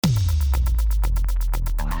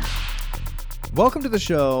Welcome to the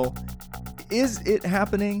show. Is it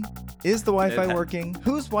happening? Is the Wi-Fi working?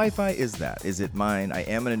 Whose Wi-Fi is that? Is it mine? I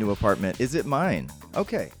am in a new apartment. Is it mine?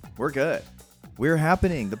 Okay, we're good. We're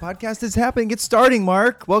happening. The podcast is happening. It's starting,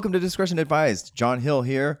 Mark. Welcome to Discretion Advised. John Hill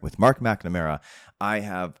here with Mark McNamara. I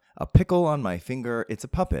have a pickle on my finger. It's a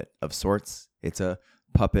puppet of sorts. It's a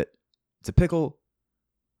puppet. It's a pickle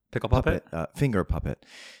puppet? Finger puppet.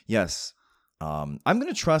 Yes. I'm going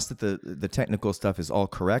to trust that the technical stuff is all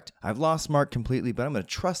correct. I've lost Mark completely, but I'm going to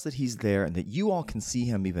trust that he's there and that you all can see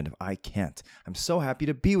him even if I can't. I'm so happy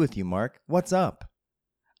to be with you, Mark. What's up?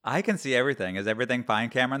 I can see everything. Is everything fine,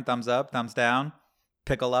 Cameron? Thumbs up, thumbs down?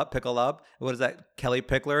 Pickle up, pickle up. What is that, Kelly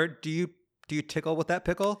Pickler? Do you tickle with that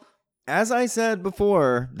pickle? As I said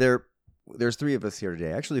before, there's three of us here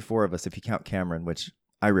today. Actually, four of us if you count Cameron, which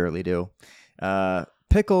I rarely do.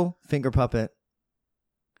 Pickle, finger puppet,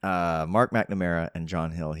 Mark McNamara, and John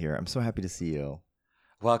Hill here. I'm so happy to see you.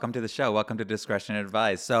 Welcome to the show. Welcome to Discretion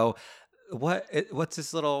Advised. So what's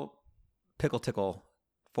this little pickle tickle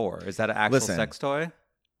for? Is that an actual sex toy?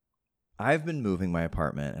 I've been moving my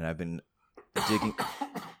apartment, and I've been digging...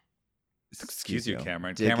 Excuse you,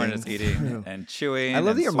 Cameron. Cameron is eating and chewing. I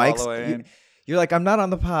love that your mic's... You're like, I'm not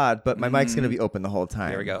on the pod, but my mic's going to be open the whole time.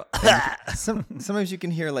 There we go. Sometimes you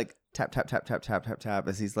can hear like tap, tap, tap, tap, tap, tap, tap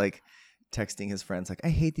as he's like texting his friends like, I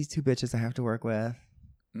hate these two bitches I have to work with.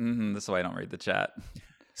 This is why I don't read the chat.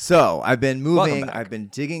 So I've been moving. I've been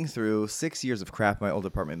digging through 6 years of crap in my old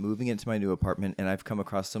apartment, moving into my new apartment, and I've come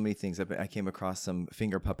across so many things. I came across some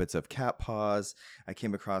finger puppets of cat paws. I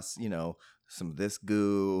came across, some of this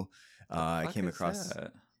goo. I came across...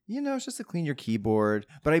 that? It's just to clean your keyboard.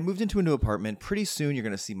 But I moved into a new apartment. Pretty soon, you're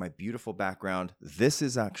going to see my beautiful background. This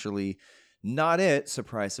is actually not it.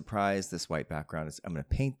 Surprise, surprise. This white background I'm going to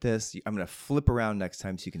paint this. I'm going to flip around next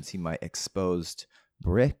time so you can see my exposed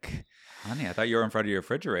brick. Honey, I thought you were in front of your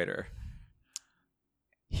refrigerator.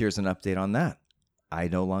 Here's an update on that. I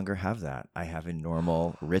no longer have that. I have a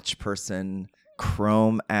normal rich person,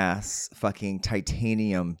 chrome ass, fucking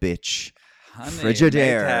titanium bitch. Honey,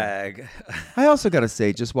 Frigidaire. I also got to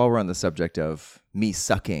say, just while we're on the subject of me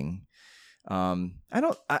sucking, I'm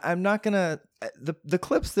not going to, the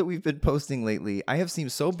clips that we've been posting lately, I have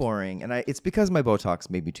seemed so boring, and it's because my Botox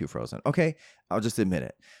made me too frozen. Okay, I'll just admit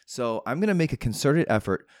it. So I'm going to make a concerted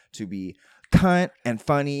effort to be cunt and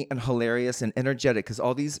funny and hilarious and energetic, because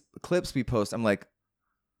all these clips we post, I'm like,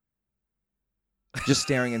 just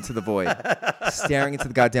staring into the void, staring into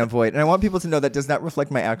the goddamn void. And I want people to know that does not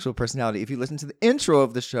reflect my actual personality. If you listen to the intro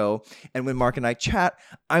of the show and when Mark and I chat,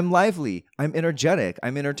 I'm lively, I'm energetic,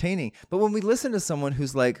 I'm entertaining. But when we listen to someone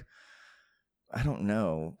who's like, I don't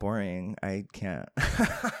know, boring, I can't.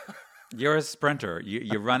 You're a sprinter.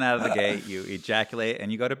 You run out of the gate, you ejaculate,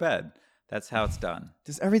 and you go to bed. That's how it's done.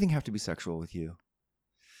 Does everything have to be sexual with you?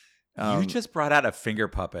 You just brought out a finger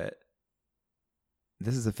puppet.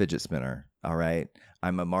 This is a fidget spinner, all right?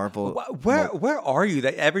 I'm a Marvel... Where are you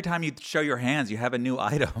that every time you show your hands, you have a new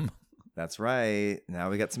item? That's right. Now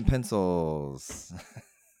we got some pencils.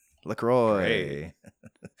 LaCroix.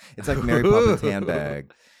 It's like Mary Poppins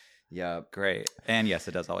handbag. Yeah. Great. And yes,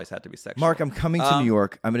 it does always have to be sexual. Mark, I'm coming to New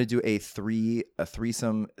York. I'm going to do a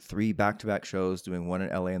threesome, 3 back-to-back shows, doing one in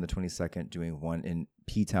LA on the 22nd, doing one in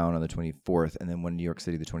P-Town on the 24th, and then one in New York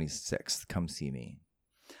City the 26th. Come see me.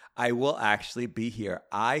 I will actually be here.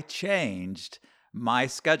 I changed my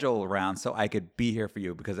schedule around so I could be here for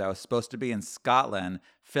you because I was supposed to be in Scotland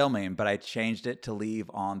filming, but I changed it to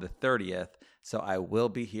leave on the 30th. So I will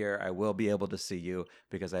be here. I will be able to see you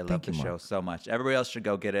because I love the show so much. Everybody else should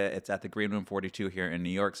go get it. It's at the Green Room 42 here in New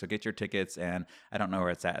York. So get your tickets. And I don't know where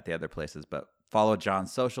it's at the other places, but follow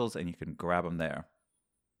John's socials and you can grab them there.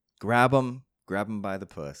 Grab them by the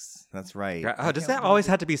puss. That's right. Does that always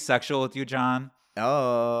have to be sexual with you, John?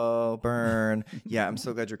 Oh, burn. Yeah, I'm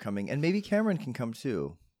so glad you're coming. And maybe Cameron can come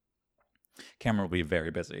too. Cameron will be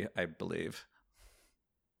very busy, I believe.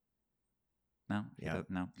 No? Yeah.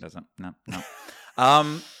 No, doesn't. No.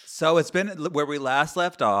 So it's been where we last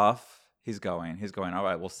left off. He's going. All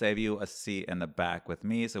right, we'll save you a seat in the back with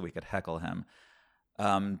me so we could heckle him.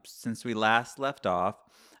 Since we last left off,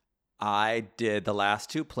 I did the last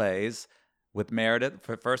 2 plays with Meredith.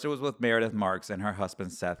 First, it was with Meredith Marks and her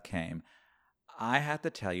husband, Seth, came. I have to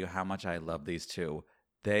tell you how much I love these two.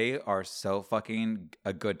 They are so fucking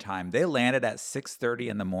a good time. They landed at 6:30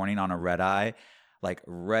 in the morning on a red eye, like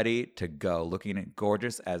ready to go, looking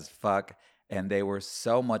gorgeous as fuck. And they were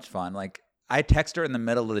so much fun. Like I text her in the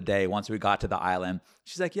middle of the day once we got to the island.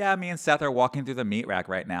 She's like, yeah, me and Seth are walking through the meat rack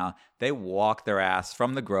right now. They walked their ass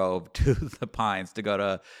from the Grove to the Pines to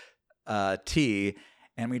go to tea.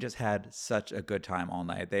 And we just had such a good time all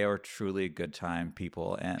night. They are truly good time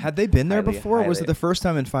people. And had they been there before? Or was it the first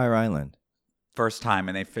time in Fire Island? First time,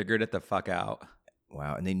 and they figured it the fuck out.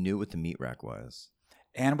 Wow, and they knew what the meat rack was.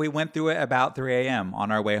 And we went through it about 3 a.m.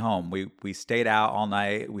 on our way home. We stayed out all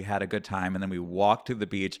night. We had a good time. And then we walked to the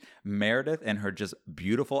beach. Meredith in her just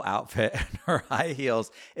beautiful outfit and her high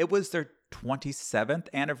heels. It was their 27th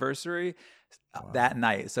anniversary that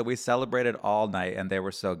night. So we celebrated all night, and they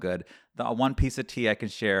were so good. The one piece of tea I can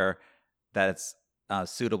share that's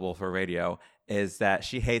suitable for radio is that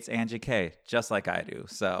she hates Angie K, just like I do.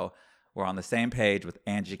 So we're on the same page with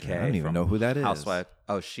Angie K. I don't even know who that is. Housewife.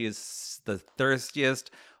 Oh, she is the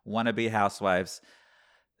thirstiest wannabe housewives.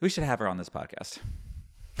 We should have her on this podcast.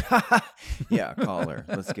 Yeah, call her.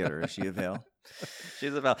 Let's get her. Is she available?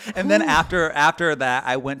 She's available. And then after that,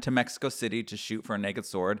 I went to Mexico City to shoot for Naked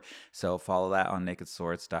Sword. So follow that on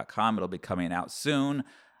nakedswords.com. It'll be coming out soon.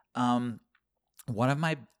 One of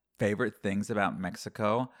my favorite things about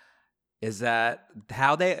Mexico is that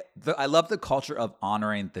I love the culture of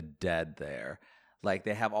honoring the dead there. Like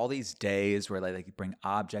they have all these days where like they bring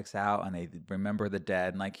objects out and they remember the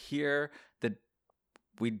dead. And like here,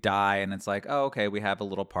 we die and it's like, oh, okay, we have a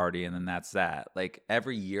little party and then that's that. Like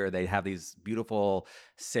every year they have these beautiful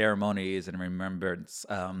ceremonies and remembrance.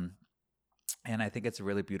 And I think it's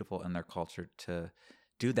really beautiful in their culture to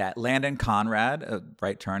do that. Landon Conrad,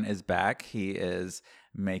 Right Turn, is back. He is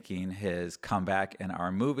making his comeback in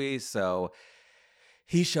our movie. So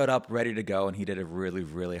he showed up ready to go and he did a really,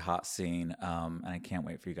 really hot scene. And I can't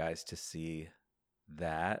wait for you guys to see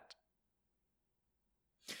that.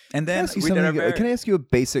 And then can I ask you a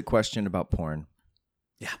basic question about porn?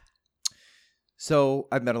 Yeah. So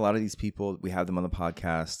I've met a lot of these people. We have them on the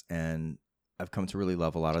podcast and I've come to really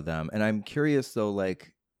love a lot of them. And I'm curious though,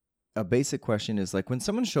 like a basic question is like when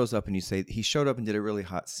someone shows up and you say he showed up and did a really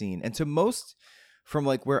hot scene, and to most from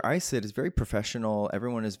like where I sit is very professional.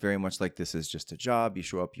 Everyone is very much like this is just a job. You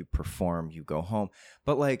show up, you perform, you go home.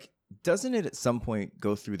 But like, doesn't it at some point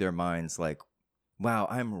go through their minds like, wow,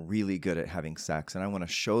 I'm really good at having sex and I want to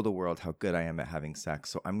show the world how good I am at having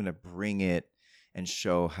sex. So I'm going to bring it and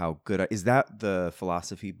show how good is that the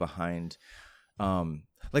philosophy behind,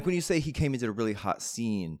 like when you say he came and did a really hot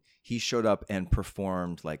scene, he showed up and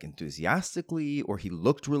performed like enthusiastically or he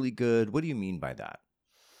looked really good. What do you mean by that?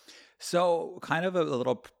 So kind of a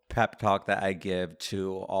little pep talk that I give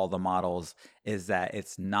to all the models is that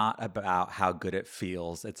it's not about how good it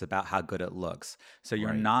feels. It's about how good it looks. So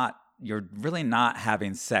you're really not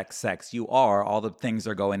having sex. You are. All the things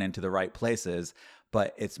are going into the right places,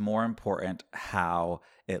 but it's more important how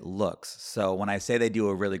it looks. So when I say they do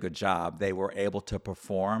a really good job, they were able to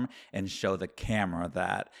perform and show the camera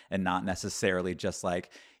that, and not necessarily just like,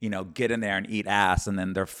 get in there and eat ass and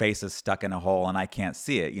then their face is stuck in a hole and I can't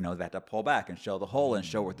see it. They have to pull back and show the hole and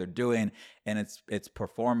show what they're doing. And it's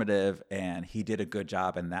performative, and he did a good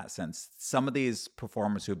job in that sense. Some of these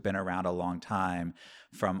performers who've been around a long time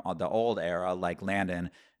from the old era, like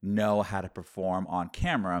Landon, know how to perform on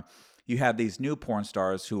camera. You have these new porn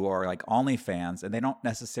stars who are like OnlyFans, and they don't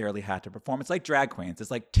necessarily have to perform. It's like drag queens.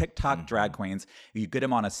 It's like TikTok drag queens. You get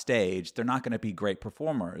them on a stage, they're not going to be great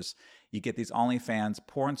performers. You get these OnlyFans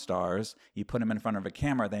porn stars, you put them in front of a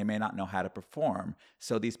camera, they may not know how to perform.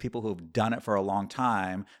 So these people who've done it for a long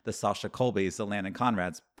time, the Sasha Colbys, the Landon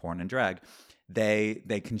Conrads, porn and drag,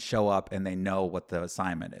 they can show up and they know what the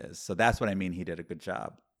assignment is. So that's what I mean. He did a good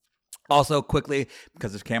job. Also, quickly,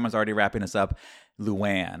 because this camera's already wrapping us up,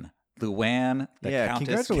 Luann, the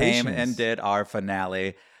Countess, came and did our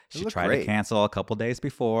finale. She tried to cancel a couple days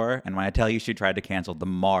before. And when I tell you she tried to cancel, the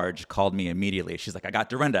Marge called me immediately. She's like, I got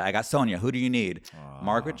Dorinda, I got Sonia. Who do you need? Aww.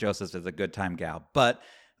 Margaret Joseph is a good time gal. But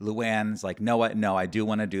Luann's like, no, I do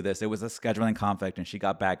want to do this. It was a scheduling conflict and she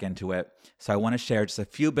got back into it. So I want to share just a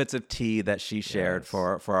few bits of tea that she shared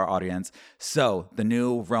for our audience. So the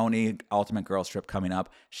new Roni Ultimate Girls trip coming up,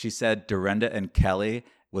 she said Dorinda and Kelly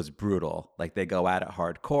was brutal. Like they go at it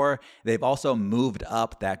hardcore. They've also moved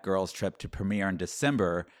up that girls trip to premiere in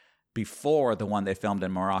December before the one they filmed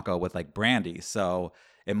in Morocco with like Brandy. So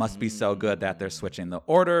it must be so good that they're switching the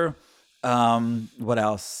order. What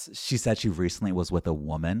else? She said she recently was with a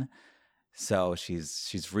woman. So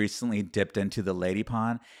she's recently dipped into the lady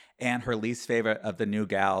pond. And her least favorite of the new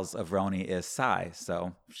gals of Roni is Sai.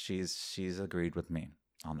 So she's agreed with me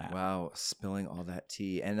on that. Wow, spilling all that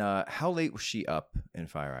tea. And how late was she up in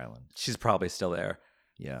Fire Island? She's probably still there.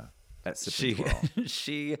 Yeah. at Sip and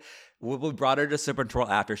Twirl. We brought her to Sip and Twirl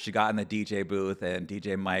after she got in the DJ booth, and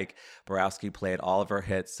DJ Mike Borowski played all of her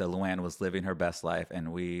hits. So Luann was living her best life,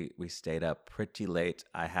 and we stayed up pretty late.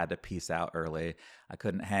 I had to peace out early. I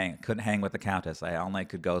couldn't hang with the Countess. I only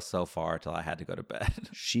could go so far till I had to go to bed.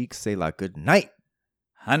 Chic, say la good night,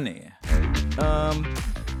 honey.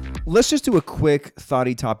 Let's just do a quick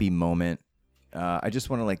thoughty-toppy moment. I just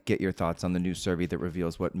want to get your thoughts on the new survey that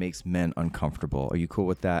reveals what makes men uncomfortable. Are you cool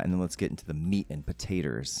with that? And then let's get into the meat and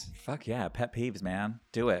potatoes. Fuck yeah, pet peeves, man.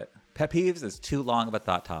 Do it. Pet peeves is too long of a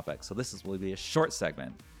thought topic, so will be a short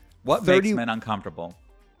segment. What makes men uncomfortable?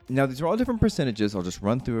 Now, these are all different percentages. I'll just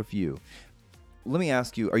run through a few. Let me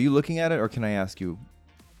ask you, are you looking at it, or can I ask you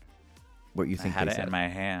what you think? I had it in my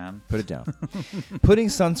hand. Put it down. Putting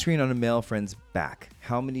sunscreen on a male friend's back.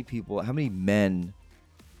 How many men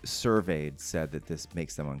surveyed said that this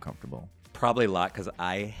makes them uncomfortable? Probably a lot, because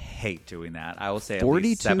I hate doing that. I will say at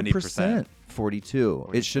least 70%. 42.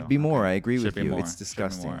 It should be more. I agree with you. It's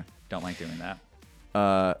disgusting. Don't like doing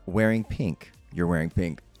that. Wearing pink. You're wearing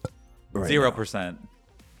pink. 0%.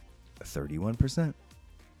 31%.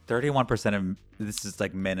 31% of this is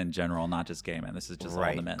men in general, not just gay men. This is just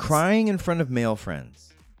all the men. Crying in front of male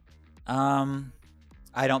friends.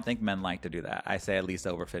 I don't think men like to do that. I say at least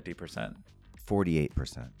over 50%.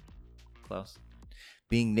 48%. Close.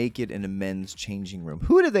 Being naked in a men's changing room.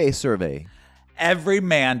 Who do they survey? Every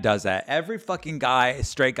man does that. Every fucking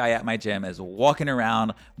straight guy at my gym is walking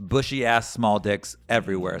around, bushy ass small dicks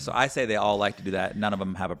everywhere. So I say they all like to do that. None of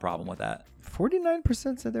them have a problem with that.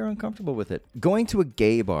 49% said they're uncomfortable with it. Going to a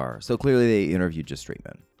gay bar. So clearly they interviewed just straight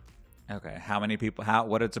men. Okay. How many people,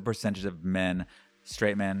 what is the percentage of men,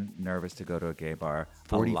 straight men, nervous to go to a gay bar?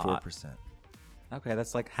 44%. Okay.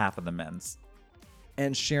 That's half of the men's.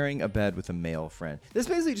 And sharing a bed with a male friend. This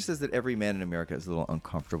basically just says that every man in America is a little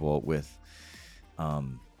uncomfortable with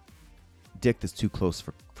dick that's too close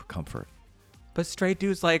for comfort. But straight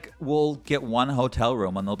dudes will get one hotel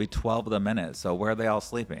room and there'll be 12 of them in it. So where are they all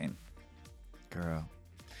sleeping? Girl,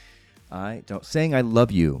 saying I love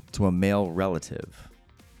you to a male relative.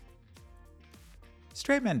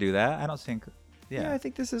 Straight men do that. I don't think. Yeah, I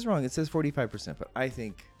think this is wrong. It says 45%, but I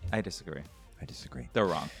disagree. They're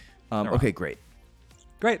wrong. Okay, great.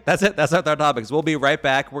 Great. That's it. That's our topics. We'll be right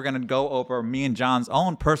back. We're going to go over me and John's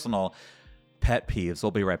own personal pet peeves.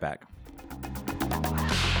 We'll be right back.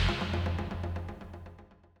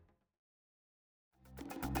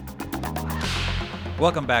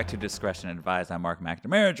 Welcome back to Discretion Advised. I'm Mark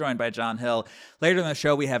McNamara, joined by John Hill. Later in the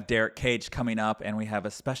show, we have Derek Kage coming up, and we have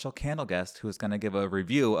a special candle guest who is going to give a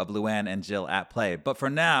review of Luann and Jill at Play. But for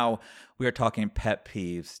now, we are talking pet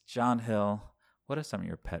peeves. John Hill, what are some of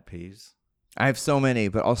your pet peeves? I have so many,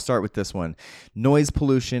 but I'll start with this one. Noise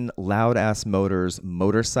pollution, loud-ass motors,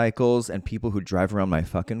 motorcycles, and people who drive around my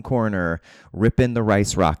fucking corner ripping the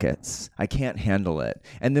rice rockets. I can't handle it.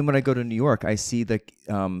 And then when I go to New York, I see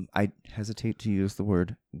I hesitate to use the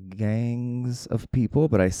word gangs of people,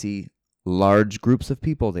 but I see large groups of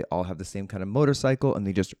people. They all have the same kind of motorcycle, and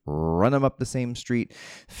they just run them up the same street,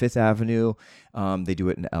 Fifth Avenue. They do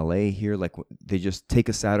it in LA here. They just take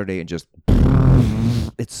a Saturday and just...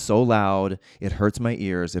 It's so loud. It hurts my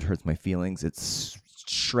ears. It hurts my feelings. It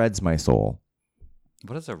shreds my soul.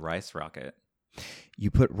 What is a rice rocket?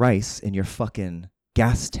 You put rice in your fucking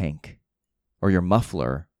gas tank or your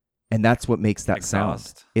muffler, and that's what makes that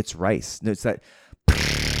sound. It's rice. No, it's that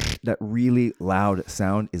really loud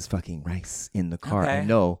sound is fucking rice in the car. Okay. I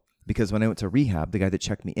know, because when I went to rehab, the guy that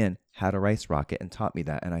checked me in had a rice rocket and taught me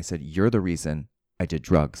that. And I said, you're the reason I did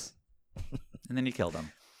drugs. And then you killed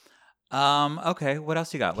him. Okay, what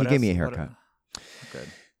else you got? He gave me a haircut. Good.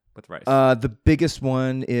 With rice. The biggest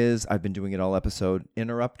one is, I've been doing it all episode,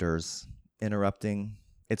 interrupting.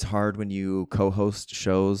 It's hard when you co-host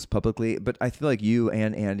shows publicly, but I feel like you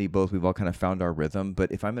and Andy both, we've all kind of found our rhythm.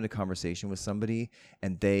 But if I'm in a conversation with somebody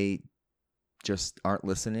and they just aren't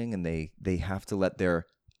listening, and they have to let their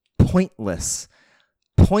pointless,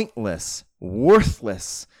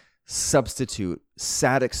 worthless substitute,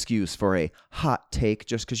 sad excuse for a hot take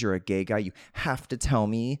just because you're a gay guy, you have to tell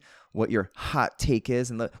me what your hot take is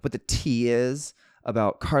and what the tea is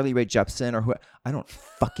about Carly Rae Jepsen or who. I don't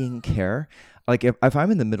fucking care. If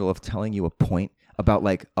I'm in the middle of telling you a point about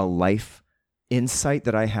a life insight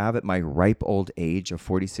that I have at my ripe old age of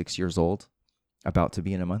 46 years old, about to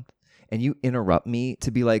be in a month, and you interrupt me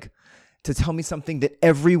to tell me something that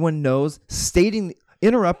everyone knows,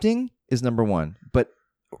 interrupting is number one, but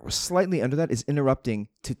slightly under that is interrupting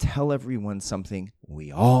to tell everyone something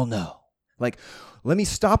we all know. Let me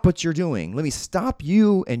stop what you're doing. Let me stop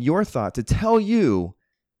you and your thought to tell you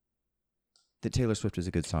that Taylor Swift is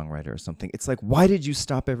a good songwriter or something. It's like, why did you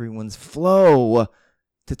stop everyone's flow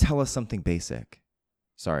to tell us something basic?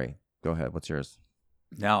 Sorry, go ahead. What's yours?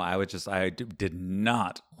 No, I did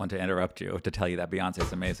not want to interrupt you to tell you that Beyonce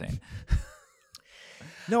is amazing.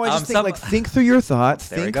 No, I just think through your thoughts.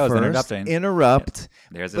 There think he goes, first, interrupt.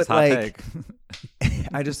 There's his hot take.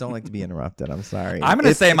 I just don't like to be interrupted. I'm sorry. I'm going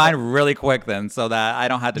to say mine really quick then so that I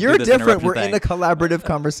don't have to do this You're different. We're thing. in a collaborative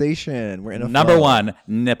conversation. We're in a Number flow. 1,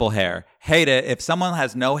 nipple hair. Hate it. If someone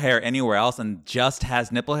has no hair anywhere else and just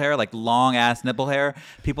has nipple hair, like long ass nipple hair,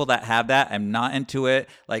 people that have that, I'm not into it.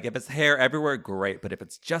 Like if it's hair everywhere, great. But if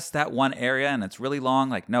it's just that one area and it's really long,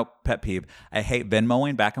 like nope, pet peeve. I hate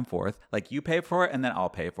Venmoing back and forth. Like you pay for it and then I'll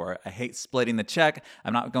pay for it. I hate splitting the check.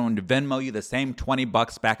 I'm not going to Venmo you the same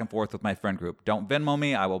 $20 back and forth with my friend group. Don't Venmo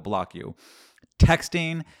me. I will block you.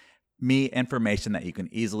 Texting me information that you can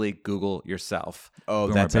easily Google yourself. Oh,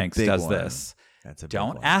 Boomer that's Banks a big does one. this. That's a big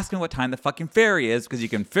Don't one. ask me what time the fucking ferry is because you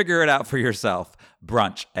can figure it out for yourself.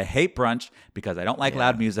 Brunch. I hate brunch because I don't like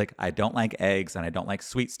loud music. I don't like eggs and I don't like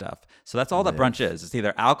sweet stuff. So that's all that brunch is. It's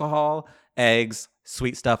either alcohol, eggs,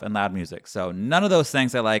 sweet stuff, and loud music. So none of those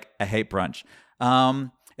things I like. I hate brunch.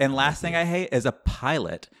 And last thing I hate is a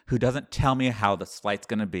pilot who doesn't tell me how this flight's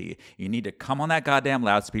going to be. You need to come on that goddamn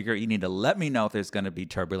loudspeaker. You need to let me know if there's going to be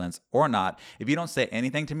turbulence or not. If you don't say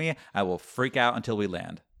anything to me, I will freak out until we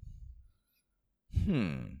land.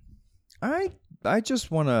 I just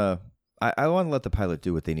want to. I want to let the pilot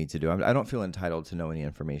do what they need to do. I don't feel entitled to know any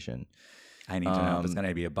information. I need to know if it's going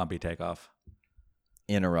to be a bumpy takeoff.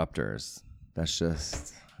 Interrupters. That's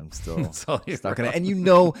just. I'm still Totally stuck in it.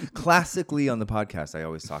 And classically on the podcast, I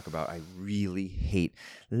always talk about I really hate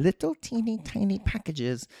little teeny tiny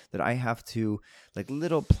packages that I have to, like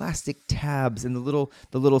little plastic tabs and the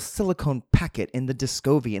little silicone packet in the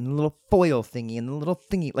Discovery and the little foil thingy and the little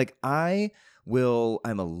thingy. Like I'm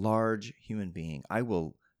a large human being. I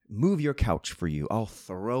will move your couch for you. I'll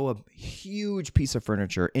throw a huge piece of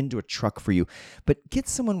furniture into a truck for you. But get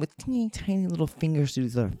someone with teeny tiny little fingers to do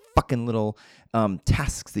the fucking little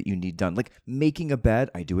tasks that you need done. Like making a bed.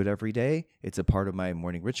 I do it every day. It's a part of my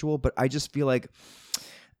morning ritual. But I just feel like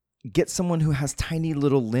get someone who has tiny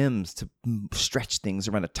little limbs to stretch things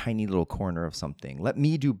around a tiny little corner of something. Let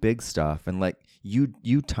me do big stuff and let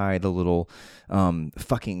you tie the little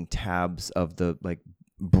fucking tabs of the like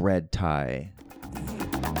bread tie.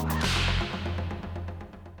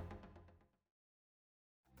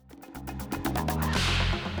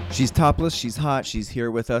 She's topless, she's hot, she's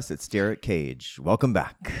here with us. It's Derek Kage. Welcome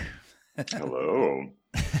back. Hello.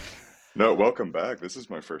 No, welcome back. This is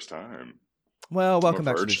my first time. Well, welcome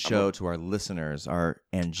back to the show, to our listeners, our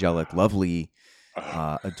angelic, lovely,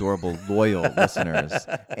 adorable, loyal listeners.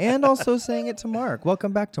 And also saying it to Mark.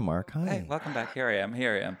 Welcome back to Mark. Hi. Hey, welcome back. Here I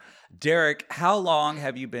am. Derek, how long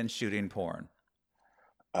have you been shooting porn?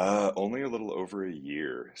 Only a little over a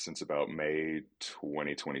year, since about May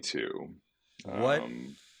 2022.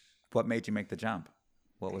 What made you make the jump?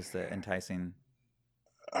 What was the enticing?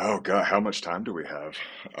 Oh God, how much time do we have?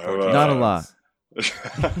 Not a lot.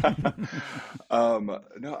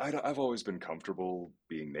 No, I've always been comfortable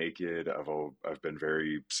being naked. I've been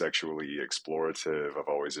very sexually explorative. I've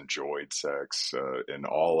always enjoyed sex in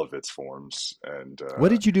all of its forms. And what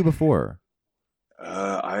did you do before?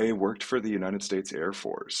 I worked for the United States Air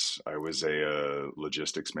Force. I was a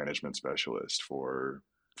logistics management specialist for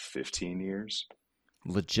 15 years.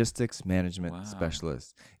 Logistics management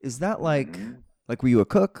specialist. Is that like were you a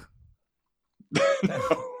cook?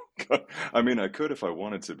 No. I mean, I could if I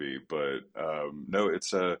wanted to be, but no, it's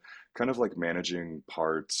kind of like managing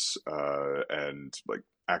parts and like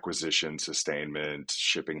acquisition, sustainment,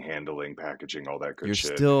 shipping, handling, packaging, all that good shit.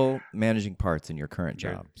 You're still managing parts in your current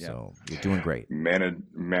job, so you're doing great.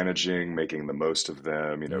 Managing, making the most of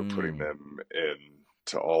them, putting them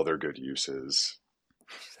into all their good uses.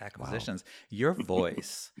 Acquisitions. Wow. Your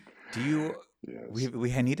voice. Do you? Yes.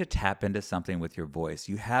 We need to tap into something with your voice.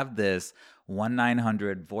 You have this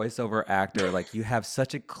 1-900 voiceover actor. Like you have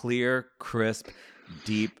such a clear, crisp,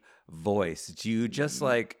 deep voice. Do you just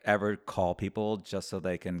like ever call people just so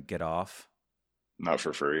they can get off? Not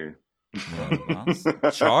for free.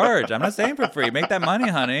 Well, charge. I'm not saying for free. Make that money,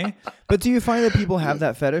 honey. But do you find that people have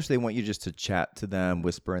that fetish? They want you just to chat to them,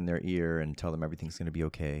 whisper in their ear, and tell them everything's going to be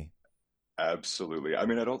okay? Absolutely. I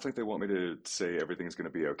mean, I don't think they want me to say everything's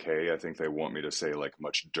going to be okay. I think they want me to say like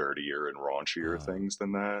much dirtier and raunchier things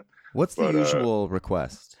than that. What's the usual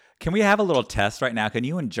request? Can we have a little test right now? Can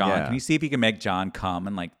you and John, can you see if you can make John come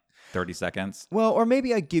in like 30 seconds? Well, or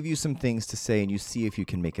maybe I give you some things to say and you see if you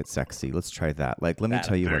can make it sexy. Let's try that. Like, let me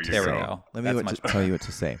tell you what to say. Let me tell you what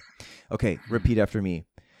to say. Okay, repeat after me.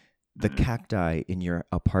 the cacti in your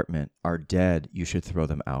apartment are dead. You should throw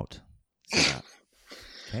them out.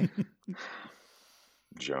 Okay.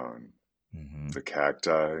 John, the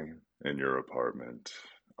cacti in your apartment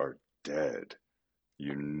are dead.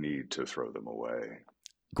 You need to throw them away.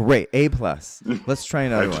 Great. A+. Let's try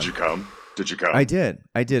another one. Did you come? Did you come? I did.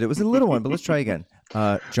 It was a little one, but let's try again.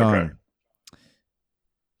 John, okay.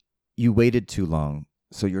 You waited too long,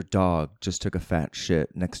 so your dog just took a fat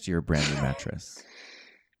shit next to your brand new mattress.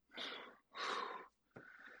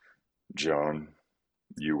 John,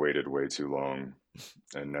 you waited way too long,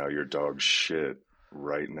 and now your dog shit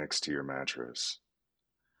right next to your mattress.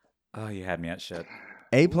 Oh, you had me at shit.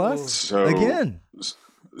 A+? So, again.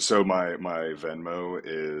 So my Venmo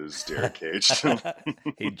is Derek Kage.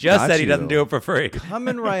 He just said he doesn't do it for free.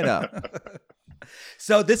 Coming right up.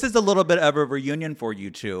 So this is a little bit of a reunion for you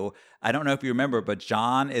two. I don't know if you remember, but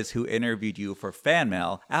John is who interviewed you for Fan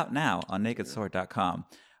Mail, out now on NakedSword.com,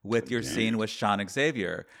 with your scene with Sean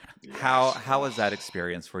Xavier. Yes. How was that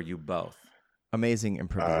experience for you both? Amazing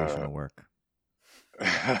improvisational work.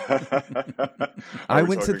 I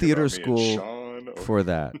went to theater school for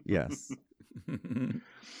that. Yes.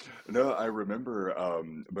 No, I remember,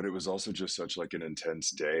 but it was also just such like an intense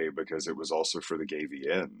day because it was also for the gay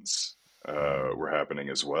VNs were happening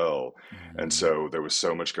as well. And so there was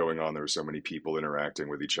so much going on. There were so many people interacting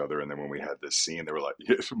with each other. And then when we had this scene, they were like,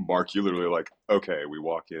 Mark, you literally like, okay, we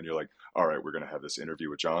walk in, you're like, all right, we're going to have this interview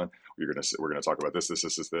with John. We're going to talk about this.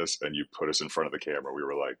 And you put us in front of the camera. We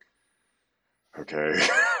were like, okay.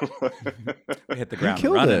 We hit the ground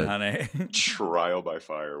running, honey. Trial by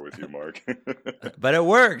fire with you, Mark. But it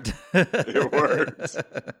worked. It worked.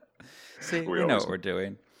 See, we know what we're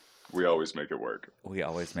doing. We always make it work. We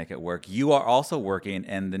always make it work. You are also working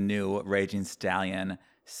in the new Raging Stallion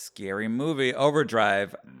scary movie,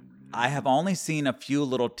 Overdrive. I have only seen a few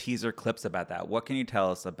little teaser clips about that. What can you tell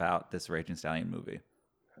us about this Raging Stallion movie?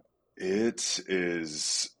 It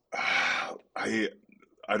is...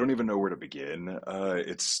 I don't even know where to begin.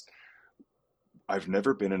 I've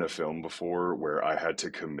never been in a film before where I had to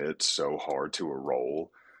commit so hard to a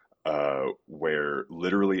role, where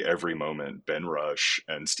literally every moment Ben Rush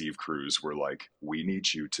and Steve Cruz were like, we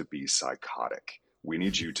need you to be psychotic. We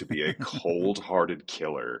need you to be a cold-hearted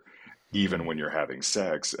killer, even when you're having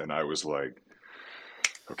sex. And I was like,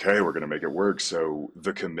 okay, we're going to make it work. So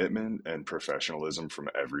the commitment and professionalism from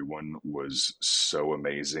everyone was so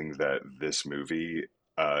amazing that this movie...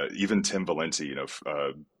 even Tim Valenti,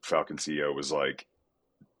 Falcon CEO, was like,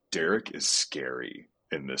 Derek is scary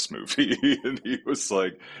in this movie. And he was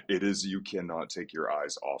like, you cannot take your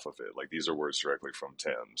eyes off of it. Like, these are words directly from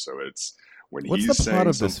Tim. So it's when What's he's the saying plot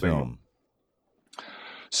of something. This film?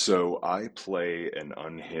 So I play an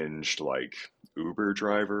unhinged, like, Uber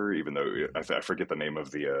driver, even though I forget the name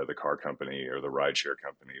of the car company or the rideshare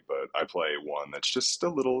company, but I play one that's just a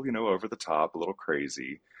little, over the top, a little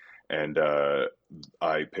crazy. And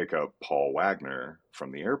I pick up Paul Wagner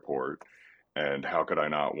from the airport, and how could I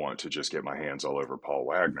not want to just get my hands all over Paul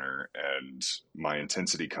Wagner? And my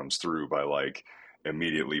intensity comes through by like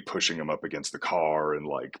immediately pushing him up against the car and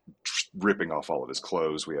like ripping off all of his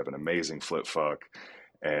clothes. We have an amazing flip fuck,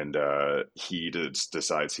 and he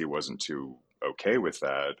decides he wasn't too okay with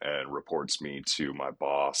that and reports me to my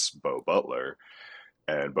boss, Bo Butler,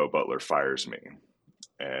 and Bo Butler fires me.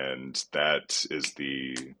 And that is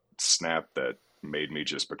the snap that made me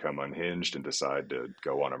just become unhinged and decide to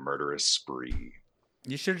go on a murderous spree.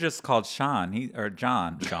 You should have just called Sean.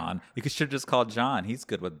 Sean. You should have just called John. He's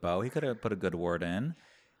good with Bo. He could have put a good word in.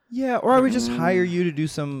 Yeah, or I would just hire you to do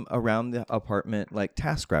some around the apartment, like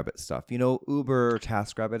TaskRabbit stuff. Uber,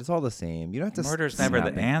 TaskRabbit, it's all the same. You don't have to Murder's never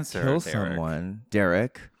the answer. Kill Derek. someone.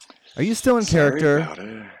 Derek, are you still in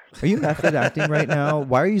character? Are you method acting right now?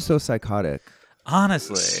 Why are you so psychotic?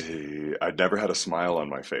 Honestly. See, I'd never had a smile on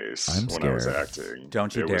my face when I was acting.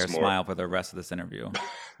 Don't you dare smile for the rest of this interview.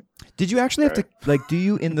 Did you actually have to, do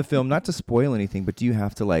you in the film, not to spoil anything, but do you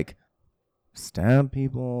have to, stab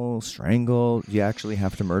people, strangle? Do you actually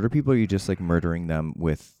have to murder people, or are you just, murdering them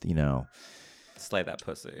with, Slay that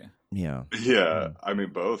pussy. Yeah. Yeah, I mean,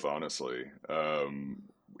 both, honestly.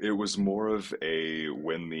 It was more of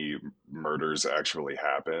when the murders actually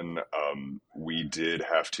happen, we did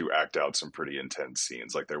have to act out some pretty intense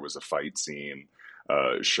scenes. Like there was a fight scene.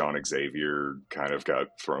 Sean Xavier kind of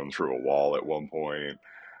got thrown through a wall at one point.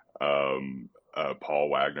 Paul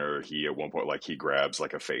Wagner, he at one point, he grabs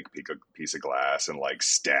a fake piece of glass and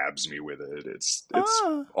stabs me with it. It's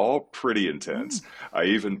all pretty intense. I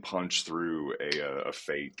even punched through a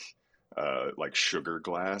fake sugar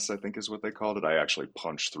glass, I think is what they called it. I actually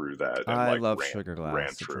punched through that and I love sugar glass. Ran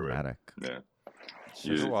through dramatic. it. Yeah.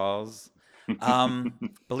 Sugar walls.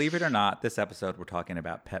 Believe it or not, this episode we're talking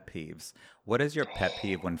about pet peeves. What is your pet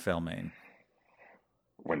peeve when filming?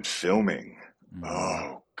 When filming?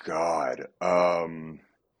 Oh God.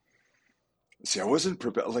 See, I wasn't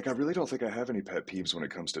prepared. Like, I really don't think I have any pet peeves when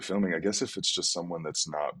it comes to filming. I guess if it's just someone that's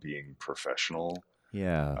not being professional,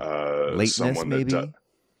 Yeah. someone maybe?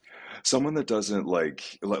 someone that doesn't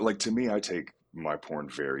like to me, I take my porn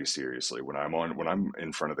very seriously. When I'm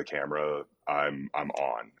in front of the camera, I'm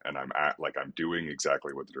on and I'm doing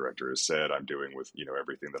exactly what the director has said. I'm doing with,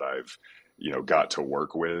 everything that I've, got to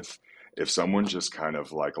work with. If someone just kind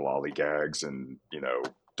of like lollygags and,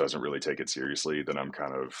 doesn't really take it seriously, then I'm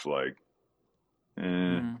kind of like,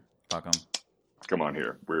 Fuck 'em. come on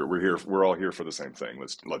here. We're here. We're all here for the same thing.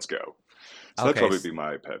 Let's go. So that'd Okay. probably be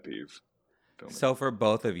my pet peeve. Filming. So for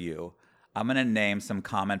both of you, I'm gonna name some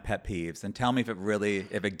common pet peeves and tell me if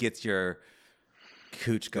it gets your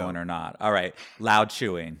cooch going or not. All right. Loud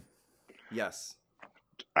chewing. Yes.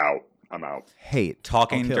 Out. I'm out. Hate.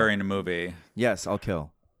 Talking I'll kill. during a movie. Yes, I'll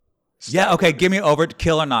kill. Yeah, okay. Give me over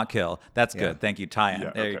kill or not kill. That's Yeah. good. Thank you. Tie-in.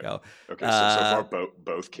 Yeah, there okay. you go. Okay, so far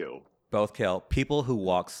both kill. Both kill. People who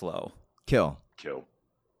walk slow. Kill. Kill.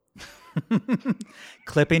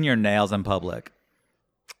 Clipping your nails in public.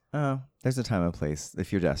 Oh, there's a time and place.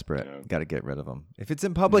 If you're desperate, Yeah. got to get rid of them. If it's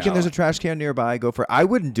in public and No. there's a trash can nearby, go for it. I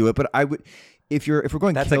wouldn't do it, but I would. If we're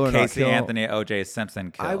going That's kill a or not Casey kill, Anthony, O.J.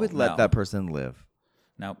 Simpson kill. I would let No. that person live.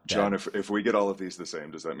 Nope. John, dead. if we get all of these the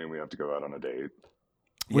same, does that mean we have to go out on a date?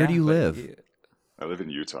 Where do you but live? I live in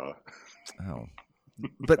Utah. Oh,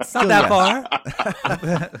 but Not still, that yes. far.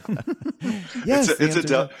 Yes,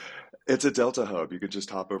 It's a Delta hub. You could just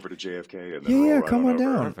hop over to JFK and then Yeah, roll right come on over.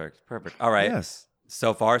 down. Perfect. All right. Yes.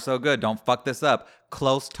 So far, so good. Don't fuck this up.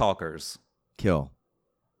 Close talkers. Kill.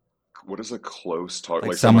 What is a close talk? Like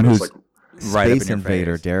Like someone someone who's like right up in Space your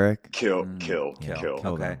invader, face. Derek. kill. Kill Okay.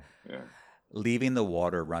 them. Yeah. Leaving the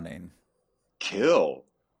water running. Kill.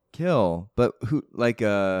 Kill. But who? Like in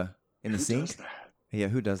the Who sink? does that? Yeah,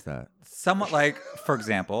 who does that? Someone like, for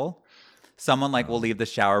example, someone like will leave the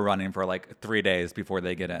shower running for like 3 days before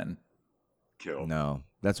they get in. Kill. No,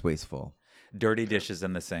 that's wasteful. Dirty dishes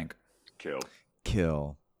in the sink. Kill.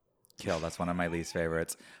 Kill. Kill. That's one of my least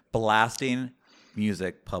favorites. Blasting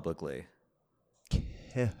music publicly.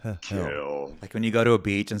 Kill. Like when you go to a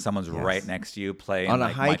beach and someone's Yes. right next to you playing On a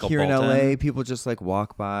like hike Michael here Bolton. in LA, people just like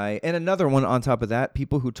walk by. And another one on top of that,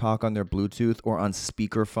 people who talk on their Bluetooth or on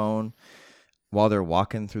speakerphone while they're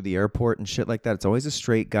walking through the airport and shit like that. It's always a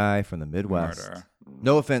straight guy from the Midwest. Murder.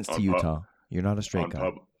 No offense to On Utah. You're not a straight On guy.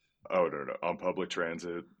 no. On public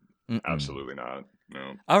transit, absolutely not.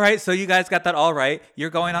 No. All right, so you guys got that all right. You're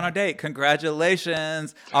going on a date.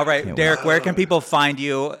 Congratulations. All right, Can't Derek, where can people find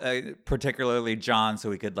you, particularly John, so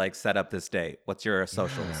we could like set up this date? What's your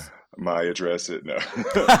socials? My address is no.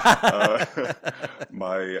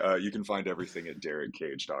 You can find everything at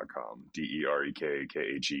derekkage.com.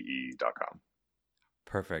 DEREKKAGE.com.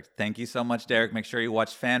 Perfect. Thank you so much, Derek. Make sure you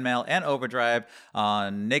watch Fan Mail and Overdrive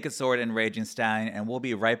on Naked Sword and Raging Stallion, and we'll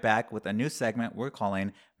be right back with a new segment we're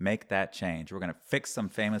calling Make That Change. We're going to fix some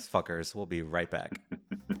famous fuckers. We'll be right back.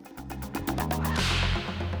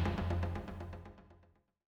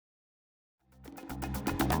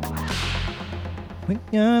 We're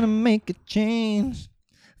gonna make a change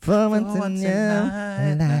for once in your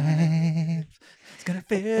life. It's going to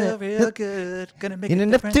feel real good. Going to make Ain't a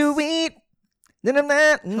enough difference. to eat. Who am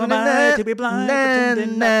I to be blind,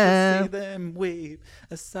 pretending not to see them wave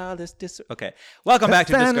a solace Okay, welcome back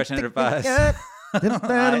to Discussion and Advice. I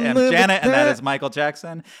am Janet, and that is Michael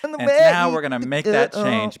Jackson. And now we're going to make that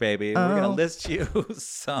change, baby. We're going to list you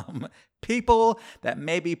some people that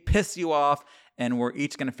maybe piss you off, and we're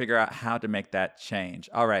each going to figure out how to make that change.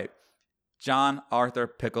 All right, John Arthur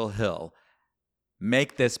Pickle Hill.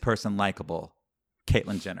 Make this person likable.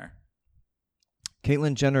 Caitlyn Jenner.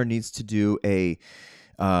 Caitlyn Jenner needs to do a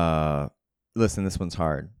listen, this one's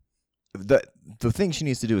hard. The thing she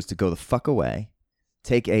needs to do is to go the fuck away,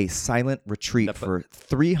 take a silent retreat for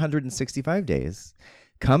 365 days,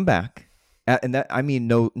 come back, and that I mean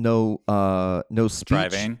no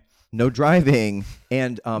speech, no driving,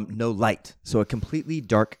 and no light. So a completely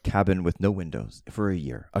dark cabin with no windows for a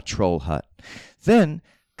year, a troll hut. Then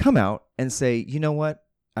come out and say, you know what?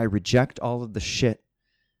 I reject all of the shit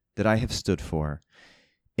that I have stood for.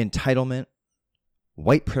 Entitlement,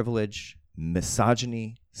 white privilege,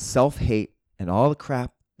 misogyny, self-hate, and all the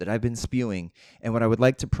crap that I've been spewing. And what I would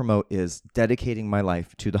like to promote is dedicating my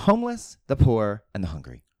life to the homeless, the poor, and the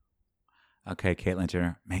hungry. Okay, Caitlyn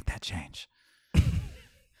Jenner, make that change.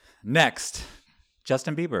 Next,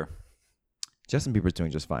 Justin Bieber. Justin Bieber's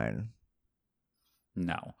doing just fine.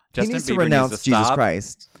 No. He Justin needs to Bieber renounce needs to Jesus stop,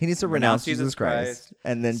 Christ. He needs to renounce Jesus Christ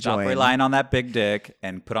and then stop join. relying on that big dick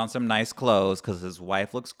and put on some nice clothes because his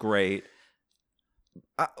wife looks great.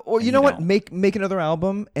 Or you know what? Make another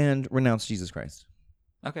album and renounce Jesus Christ.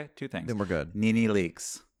 Okay, 2 things. Then we're good. Nene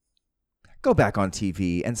Leakes. Go back on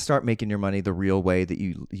TV and start making your money the real way that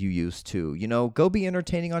you used to. Go be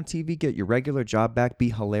entertaining on TV. Get your regular job back. Be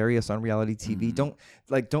hilarious on reality TV.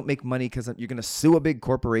 Don't make money because you're going to sue a big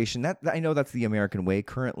corporation. That I know that's the American way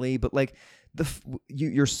currently, but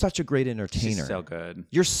you're such a great entertainer. She's so good.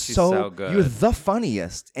 She's so good. You're the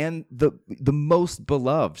funniest and the most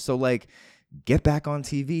beloved. So get back on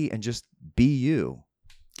TV and just be you.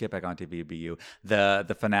 Get back on TV, be you.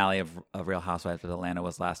 The finale of Real Housewives of Atlanta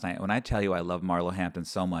was last night. When I tell you I love Marlo Hampton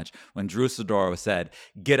so much, when Drew Sidora said,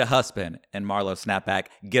 "Get a husband," and Marlo snapped back,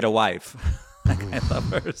 "Get a wife." I love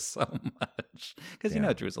her so much.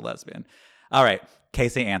 Because Drew's a lesbian. All right,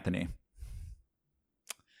 Casey Anthony.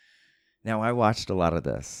 Now, I watched a lot of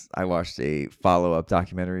this. I watched a follow-up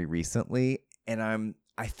documentary recently, and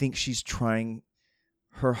I think she's trying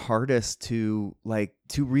her hardest to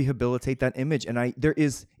rehabilitate that image, and it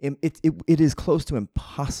is close to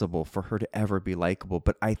impossible for her to ever be likable,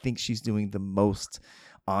 but I think she's doing the most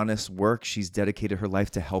honest work. She's dedicated her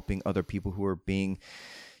life to helping other people who are being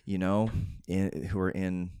who are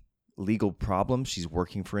in legal problems. She's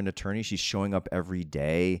working for an attorney. She's showing up every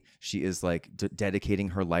day. She is dedicating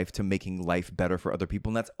her life to making life better for other people,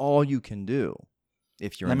 and that's all you can do.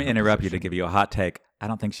 Let me interrupt you to give you a hot take. I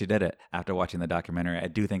don't think she did it after watching the documentary. I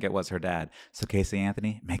do think it was her dad. So Casey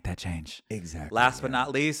Anthony, make that change. Exactly. Last but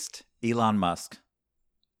not least, Elon Musk.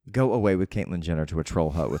 Go away with Caitlyn Jenner to a troll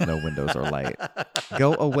hut with no windows or light.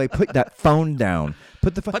 Go away. Put that phone down.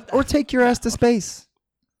 Or take your ass to space.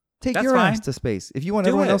 Take your ass to space. If you want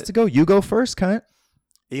everyone else to go, you go first, cunt.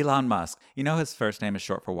 Elon Musk. You know his first name is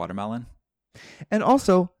short for watermelon? And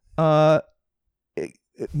also,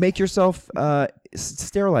 make yourself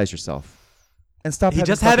sterilize yourself and stop. He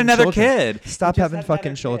just had another kid. Stop having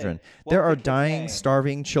fucking children. There are dying,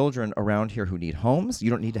 starving children around here who need homes. You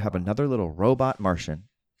don't need to have another little robot Martian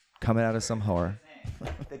coming out of some whore.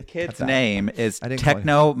 The kid's name is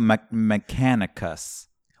Techno Mechanicus.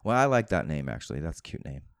 Well, I like that name actually. That's a cute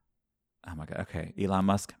name. Oh my God. Okay, Elon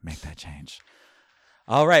Musk, make that change.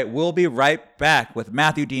 All right, we'll be right back with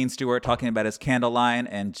Matthew Dean Stewart talking about his candle line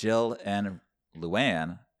and Jill and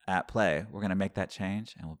Luann at play. We're gonna make that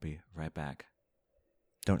change, and we'll be right back.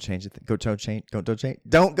 Don't change it. Don't go change. Don't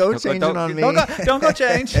go change it on me. Don't go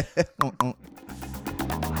change.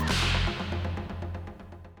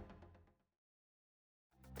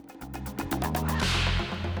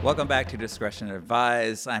 Welcome back to Discretion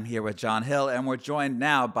Advised. I'm here with John Hill, and we're joined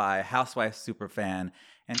now by housewife superfan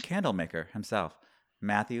and candle maker himself,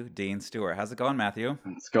 Matthew Dean Stewart. How's it going, Matthew?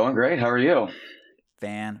 It's going great. How are you?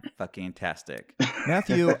 Fan-fucking-tastic.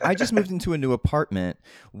 Matthew, I just moved into a new apartment.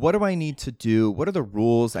 What do I need to do? What are the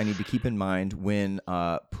rules I need to keep in mind when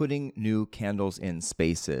putting new candles in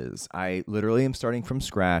spaces? I literally am starting from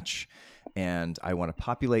scratch, and I want to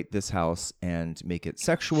populate this house and make it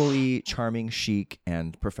sexually charming, chic,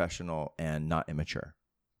 and professional, and not immature.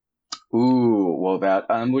 Ooh, well, that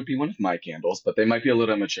would be one of my candles, but they might be a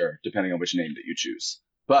little immature, depending on which name that you choose.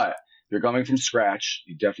 But if you're going from scratch,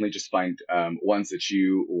 you definitely just find ones that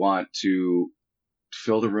you want to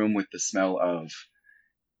fill the room with the smell of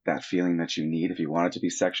that feeling that you need. If you want it to be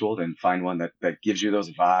sexual, then find one that gives you those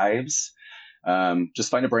vibes.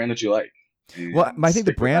 Just find a brand that you like. Well, I think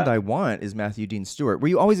the brand I want is Matthew Dean Stewart. Were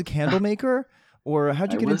you always a candle maker, or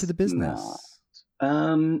how'd you get into the business?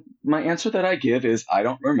 My answer that I give is I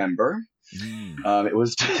don't remember. It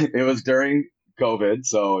was during COVID,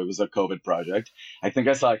 so it was a COVID project. I think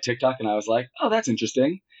I saw a TikTok and I was like, oh, that's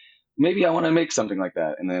interesting. Maybe I want to make something like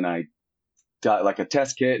that. And then I got like a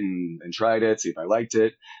test kit and tried it, see if I liked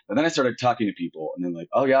it. But then I started talking to people and then like,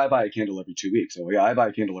 oh yeah, I buy a candle every 2 weeks. Oh yeah, I buy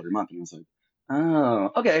a candle every month. And I was like, oh,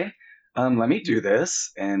 okay. Let me do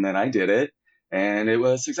this. And then I did it and it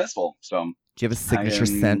was successful. So do you have a signature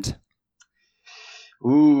scent?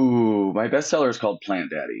 Ooh, my bestseller is called Plant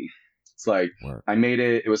Daddy. It's like I made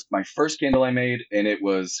it. It was my first candle I made, and it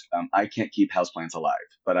was I can't keep houseplants alive,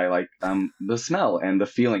 but I like the smell and the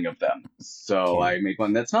feeling of them. So I made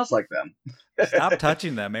one that smells like them. Stop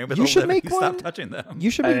touching them. Maybe you should make one. Stop touching them.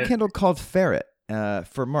 You should make a candle called Ferret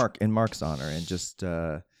for Mark in Mark's honor, and just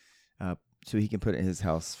so he can put it in his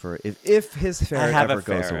house for if his ferret ever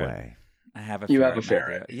goes away. I have a You ferret. have a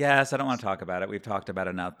ferret. Yes, I don't want to talk about it. We've talked about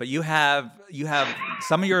it enough. But you have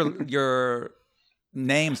some of your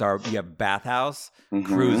names are you have Bathhouse,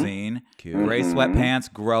 Cruising, Gray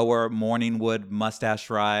Sweatpants, Grower, Morning Wood, Mustache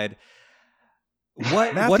Ride.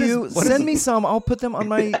 Matthew, send me some. I'll put them on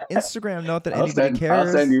my Instagram. Not that anybody cares.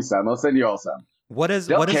 I'll send you some. I'll send you all some. What does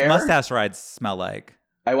mustache rides smell like?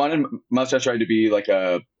 I wanted mustache ride to be like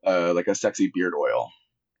a sexy beard oil.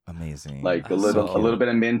 Amazing. Like a little bit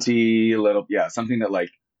of minty, something that like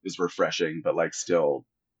is refreshing, but like still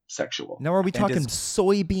sexual. Now, are we talking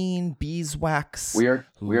soybean, beeswax? We are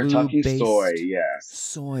talking soy. Yes,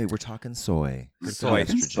 soy. We're talking soy.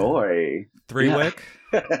 Soy. 3-wick.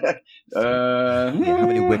 How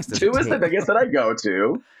many wicks does 2 it is the take? biggest that I go to.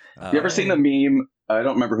 You ever seen the meme? I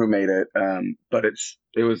don't remember who made it, but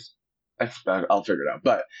I'll figure it out.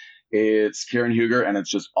 But it's Karen Huger, and it's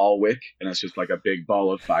just all wick, and it's just like a big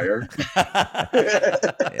ball of fire.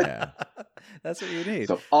 Yeah. That's what you need.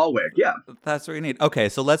 So all wick, yeah. That's what you need. Okay,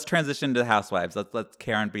 so let's transition to Housewives. Let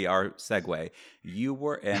Karen be our segue. You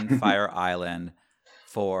were in Fire Island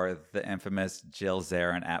for the infamous Jill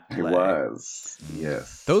Zarin at play. It was,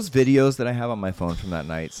 yes. Those videos that I have on my phone from that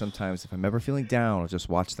night, sometimes if I'm ever feeling down, I'll just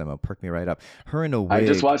watch them. It'll perk me right up. Her in a wig. I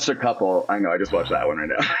just watched a couple. I know, I just watched that one right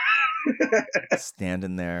now.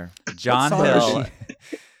 Standing there. John Hill.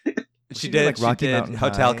 She did Rocky Mountain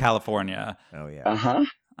Hotel High? California. Oh, yeah.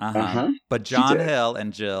 But John Hill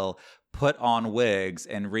and Jill put on wigs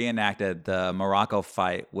and reenacted the Morocco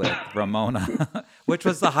fight with Ramona, which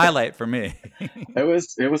was the highlight for me. It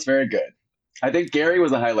was very good. I think Gary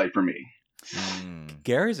was a highlight for me.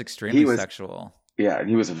 Gary's extremely sexual. Yeah, and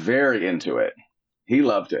he was very into it. He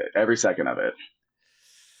loved it, every second of it.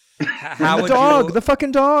 How the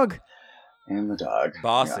fucking dog. And the dog.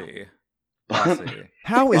 Bossy. Yeah. Bossy.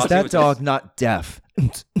 How is that dog not deaf?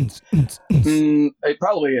 It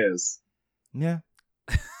probably is. Yeah.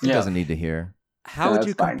 He doesn't need to hear. How would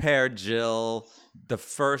you compare Jill, the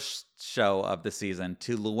first show of the season,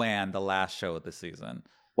 to Luann, the last show of the season?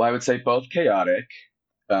 Well, I would say both chaotic,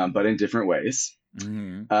 but in different ways.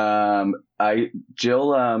 Mm-hmm.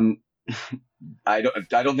 Jill, I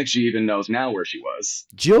don't think she even knows now where she was.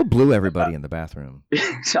 Jill blew everybody in the bathroom.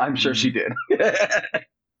 I'm sure she did.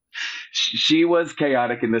 She was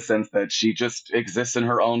chaotic in the sense that she just exists in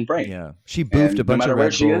her own brain. Yeah, she boofed a bunch of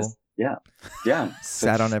Red Bull. Is, yeah.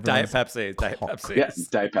 Sat on everyone. Diet Pepsi. Yeah,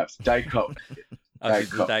 Diet Pepsi. Diet Coke.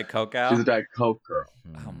 She's a Diet Coke gal? She's a Diet Coke girl.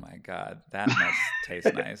 Oh my God, that must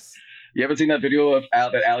taste nice. You ever seen that video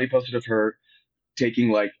that Allie posted of her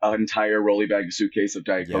taking like an entire rolly bag suitcase of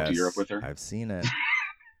Diet Coke to Europe with her? I've seen it.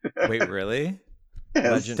 Wait, really?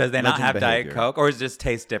 Yes. Does they not have Diet Coke, or does it just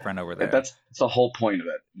taste different over there? That's the whole point of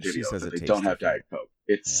that video. That they don't have Diet Coke.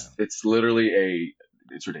 It's literally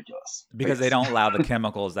it's ridiculous. Because they don't allow the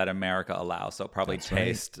chemicals that America allows, so it probably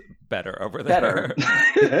tastes better over there.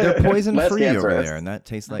 They're poison free over there, and that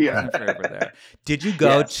tastes like poison free over there. Did you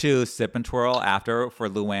go to Sip and Twirl after for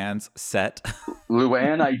Luann's set?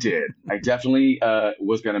 Luann, I did. I definitely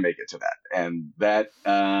was going to make it to that, and that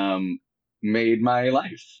made my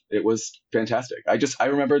life. It was fantastic. I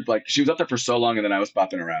remembered like she was up there for so long, and then I was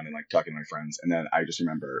bopping around and like talking to my friends, and then I just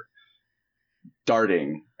remember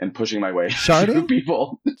darting and pushing my way through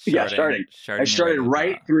people. Sharding. I started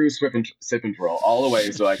right through Sip and Twirl all the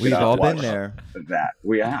way so I could We've all watch been there. That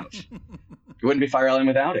we have. It wouldn't be Fire Island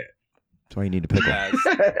without it. That's why you need to pickle.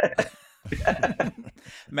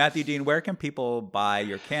 Matthew Dean, where can people buy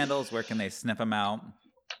your candles? Where can they sniff them out?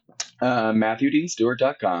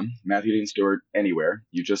 MatthewDeanStewart.com. Matthew Dean Stewart anywhere.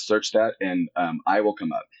 You just search that and I will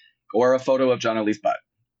come up. Or a photo of John Lee's butt.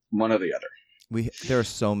 One or the other. There are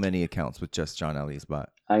so many accounts with just John Lee's butt.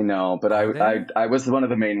 I know, but I was one of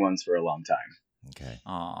the main ones for a long time. Okay.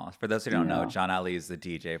 For those who don't know, John Ali is the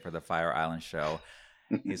DJ for the Fire Island show.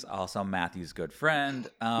 He's also Matthew's good friend.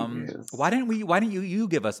 Why didn't you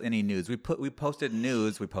give us any news? We posted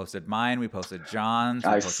news. We posted mine. We posted John's.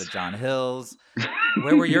 We posted John Hill's.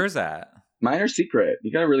 Where were yours at? Mine are secret.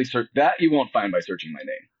 You gotta really search that. You won't find by searching my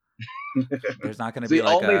name. There's not going to be the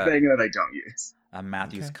only thing that I don't use. A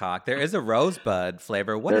Matthew's cock. There is a rosebud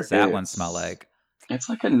flavor. What does that one smell like? It's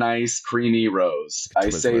like a nice creamy rose. I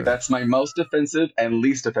say that's my most offensive and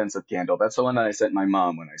least offensive candle. That's the one that I sent my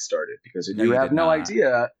mom when I started. Because if you have no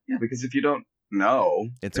idea, because if you don't know,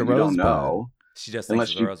 it's a rosebud. Know, she just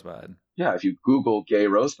thinks it's a rosebud. Yeah, if you Google gay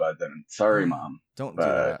rosebud, then sorry, mom. Don't do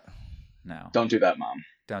that. No. Don't do that, mom.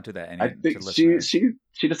 Don't do that. I think she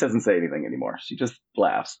just doesn't say anything anymore. She just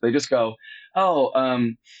laughs. They just go,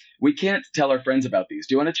 we can't tell our friends about these.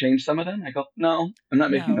 Do you want to change some of them? I go, no, I'm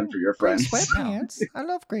not making them for your friends. Gray sweatpants. I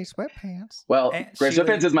love gray sweatpants. Well, gray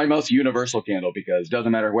sweatpants is my most universal candle because it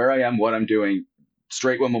doesn't matter where I am, what I'm doing.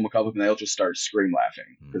 Straight women will come up and they'll just start scream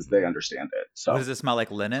laughing because they understand it. So what does it smell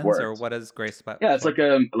like? Linens or what is gray sweatpants? Yeah, it's like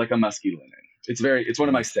a musky linen. It's one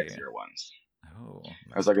of my sexier ones. Oh,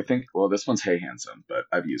 I was like, I think, well, this one's Hey Handsome, but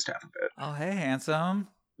I've used half of it. Oh, hey, handsome.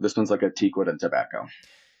 This one's like a teakwood and tobacco.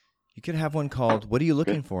 You could have one called "What are you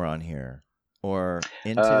looking for on here?" or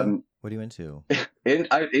 "Into." What are you into?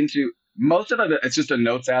 Into most of it. It's just a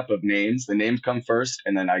notes app of names. The names come first,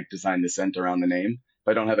 and then I design the scent around the name. If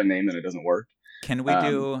I don't have a name, then it doesn't work. Can we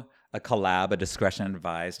do a collab, a discretion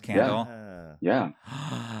advised candle? Yeah.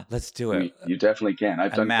 Let's do it. You definitely can.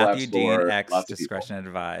 I've done Matthew collabs Dean for X lots of discretion people.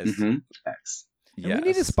 advised. Mm-hmm. X. And we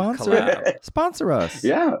need a sponsor. Collab. Sponsor us.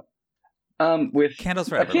 Yeah. With Candles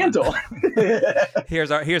for a everyone. candle.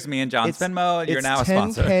 Here's me and John's Venmo. You're now a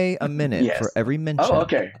sponsor. It's $10K a minute Yes. for every mention. Oh,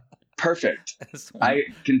 okay. Perfect. I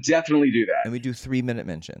can definitely do that. And we do 3-minute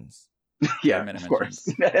mentions. Yeah, of course.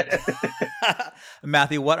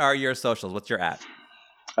 Matthew, what are your socials? What's your at?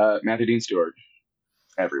 Matthew Dean Stewart.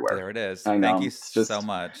 Everywhere. There it is. I know. Thank you so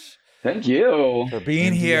much. Thank you. For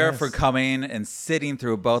being here, for coming and sitting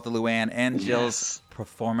through both Luann and Jill's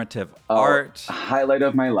performative art. Highlight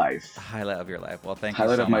of my life. Highlight of your life. Well, thank you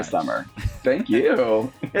Highlight so of my much. Summer. Thank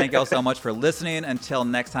you. Thank you all so much for listening. Until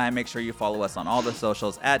next time, make sure you follow us on all the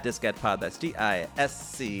socials at DiscadPod. That's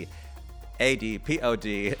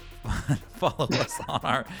DISCADPOD. Follow us on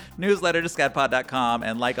our newsletter, discadpod.com,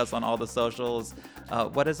 and like us on all the socials.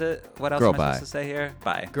 What is it? What else am I supposed to say here?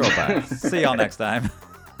 Bye. Girl, bye. See y'all next time.